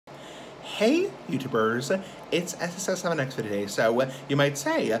Hey YouTubers, it's SSS7X for today. So you might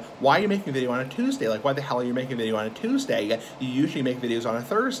say, why are you making a video on a Tuesday? Like, why the hell are you making a video on a Tuesday? You usually make videos on a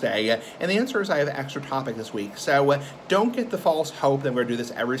Thursday. And the answer is I have an extra topic this week. So don't get the false hope that we're going to do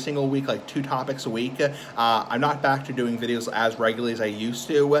this every single week, like 2 topics a week. I'm not back to doing videos as regularly as I used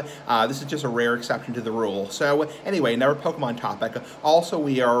to. This is just a rare exception to the rule. So anyway, another Pokemon topic. Also,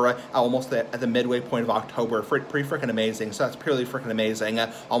 we are almost at the midway point of October. Pretty freaking amazing. So that's purely freaking amazing.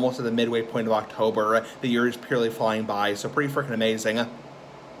 Almost at the midway point of October. The year is purely flying by, so pretty freaking amazing.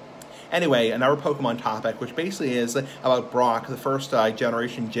 Anyway, another Pokemon topic, which basically is about Brock, the first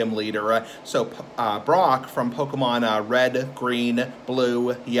generation gym leader. Brock from Pokemon Red, Green,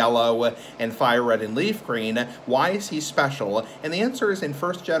 Blue, Yellow, and Fire Red and Leaf Green, why is he special? And the answer is in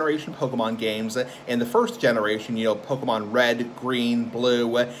first generation Pokemon games, in the first generation, Pokemon Red, Green,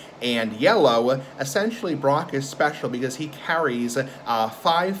 Blue, and Yellow, essentially Brock is special because he carries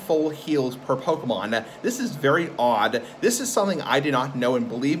 5 full heals per Pokemon. This is very odd. This is something I did not know, and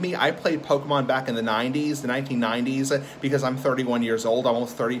believe me, I played Pokemon back in the 90s, the 1990s, because I'm 31 years old,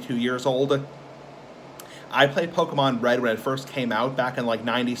 almost 32 years old. I played Pokemon Red when it first came out back in like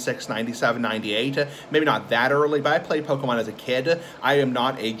 96, 97, 98. Maybe not that early, but I played Pokemon as a kid. I am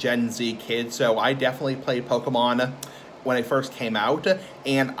not a Gen Z kid, so I definitely played Pokemon when it first came out,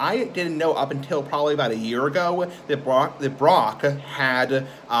 and I didn't know up until probably about a year ago that Brock had,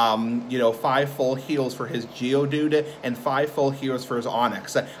 5 full heals for his Geodude and 5 full heals for his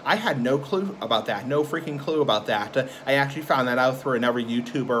Onix. I had no clue about that, no freaking clue about that. I actually found that out through another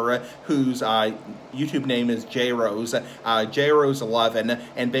YouTuber whose YouTube name is JRose, JRose11,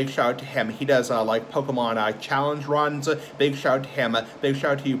 and big shout out to him. He does like Pokemon challenge runs. Big shout out to him. Big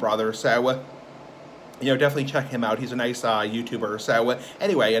shout out to you, brother. So definitely check him out. He's a nice YouTuber. So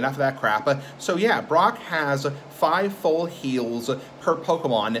anyway, enough of that crap. So yeah, Brock has 5 full heals per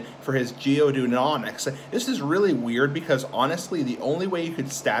Pokemon for his Geodude and Onix. This is really weird because honestly, the only way you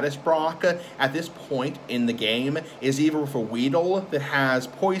could status Brock at this point in the game is either with a Weedle that has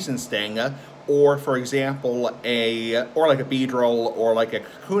Poison Sting, or for example, like a Beedrill or like a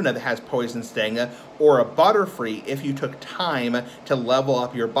Kakuna that has Poison Sting, or a Butterfree if you took time to level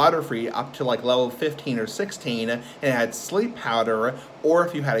up your Butterfree up to like level 15 or 16 and it had Sleep Powder, or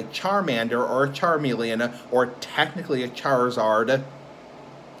if you had a Charmander or a Charmeleon or technically a Charizard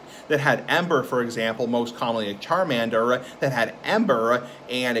that had Ember, for example, most commonly a Charmander, that had Ember,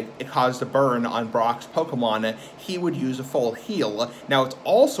 and it caused a burn on Brock's Pokemon, he would use a full heal. Now, it's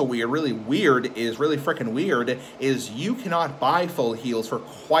also weird, really freaking weird, is you cannot buy full heals for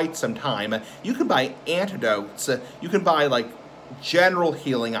quite some time. You can buy antidotes. You can buy, like, general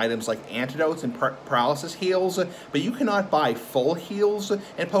healing items like antidotes and paralysis heals, but you cannot buy full heals in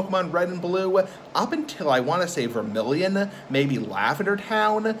Pokemon Red and Blue up until, I want to say, Vermilion, maybe Lavender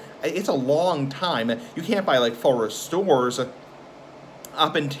Town. It's a long time. You can't buy, like, full restores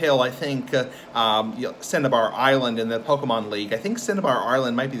up until, I think, Cinnabar Island in the Pokemon League. I think Cinnabar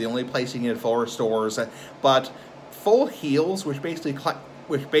Island might be the only place you can get full restores, but full heals, which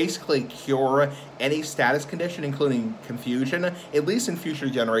basically cure any status condition, including confusion, at least in future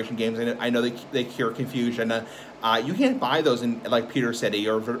generation games. I know they cure confusion. You can't buy those in like Peter City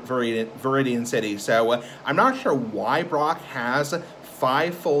or Viridian City, so I'm not sure why Brock has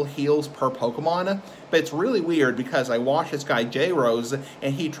 5 full heals per Pokemon, but it's really weird because I watch this guy JRose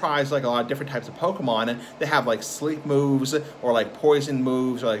and he tries like a lot of different types of Pokemon that have like sleep moves or like poison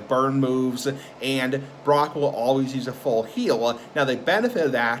moves or like burn moves, and Brock will always use a full heal. Now the benefit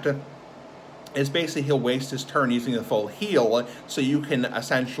of that is basically he'll waste his turn using the full heal, so you can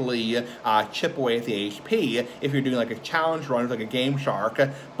essentially chip away at the HP if you're doing like a challenge run with like a Game Shark.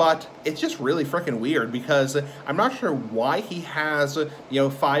 But it's just really freaking weird because I'm not sure why he has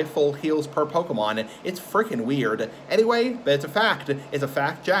 5 full heals per Pokemon. It's freaking weird. Anyway, but it's a fact. It's a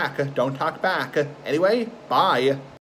fact, Jack. Don't talk back. Anyway, bye.